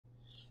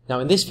Now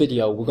in this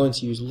video we're going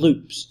to use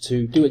loops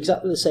to do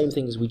exactly the same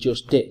thing as we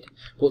just did,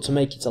 but to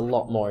make it a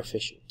lot more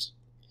efficient.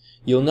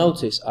 You'll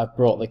notice I've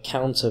brought the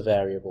counter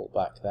variable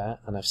back there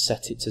and I've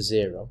set it to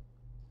 0.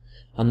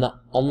 And that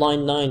on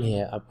line 9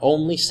 here I've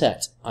only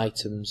set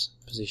items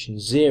position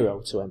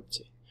 0 to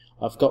empty.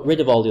 I've got rid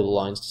of all the other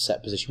lines to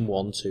set position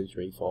 1, 2,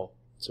 3, 4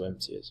 to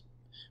empty as.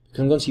 Because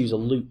I'm going to use a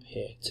loop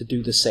here to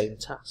do the same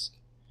task.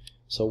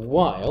 So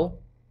while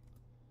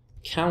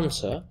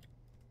counter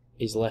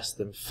is less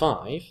than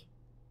 5,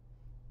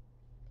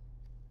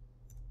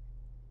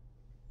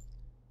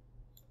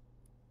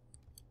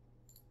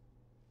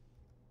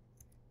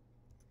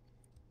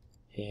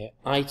 here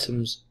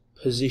items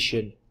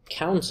position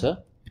counter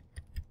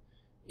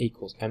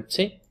equals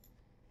empty,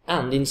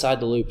 and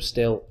inside the loop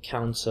still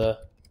counter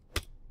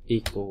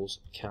equals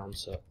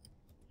counter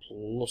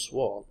plus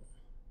 1,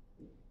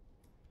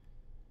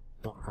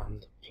 not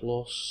and,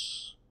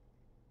 plus.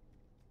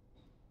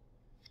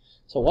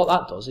 So what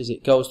that does is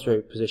it goes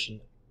through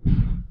position,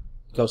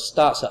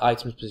 starts at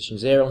items position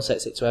 0 and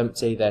sets it to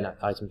empty, then at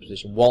items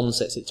position 1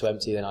 sets it to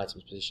empty, then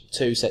items position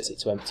 2 sets it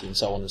to empty, and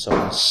so on and so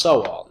on and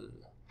so on.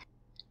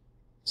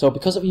 So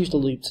because I've used a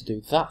loop to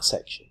do that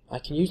section, I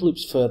can use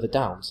loops further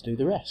down to do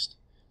the rest.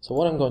 So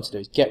what I'm going to do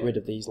is get rid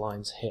of these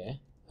lines here,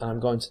 and I'm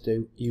going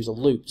to use a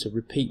loop to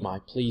repeat my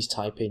please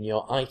type in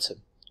your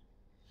item.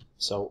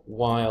 So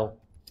while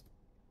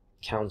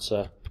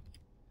counter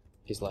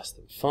is less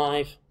than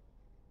 5,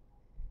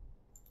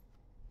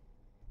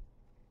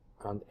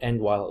 and end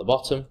while at the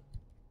bottom.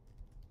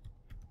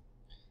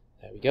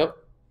 There we go.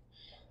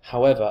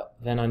 However,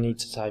 then I need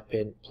to type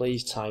in,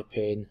 please type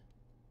in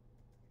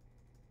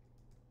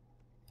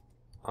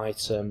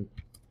item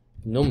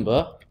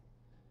number,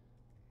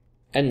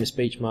 end with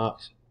speech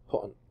marks,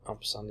 put an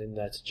ampersand in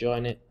there to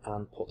join it,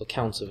 and put the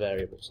counter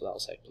variable. So that'll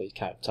say, please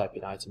type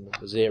in item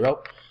number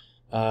 0.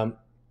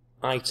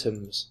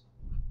 Items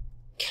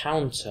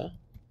counter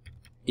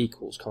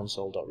equals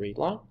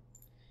console.readline.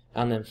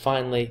 And then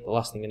finally, the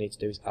last thing I need to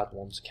do is add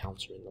one to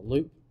counter in the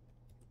loop.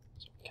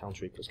 So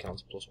counter equals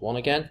counter plus 1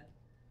 again.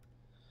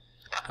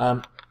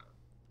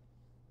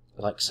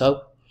 Like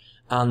so.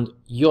 And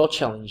your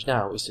challenge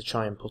now is to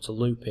try and put a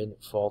loop in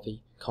for the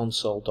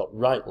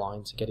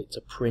console.writeLine to get it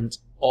to print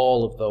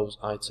all of those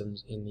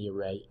items in the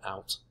array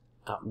out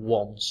at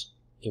once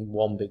in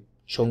one big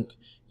chunk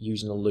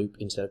using a loop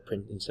instead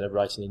of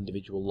writing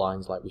individual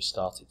lines like we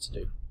started to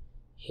do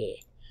here.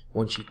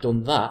 Once you've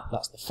done that,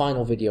 that's the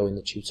final video in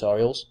the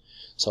tutorials.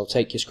 So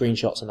take your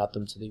screenshots and add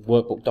them to the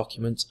workbook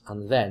document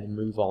and then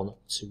move on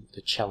to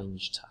the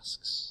challenge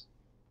tasks.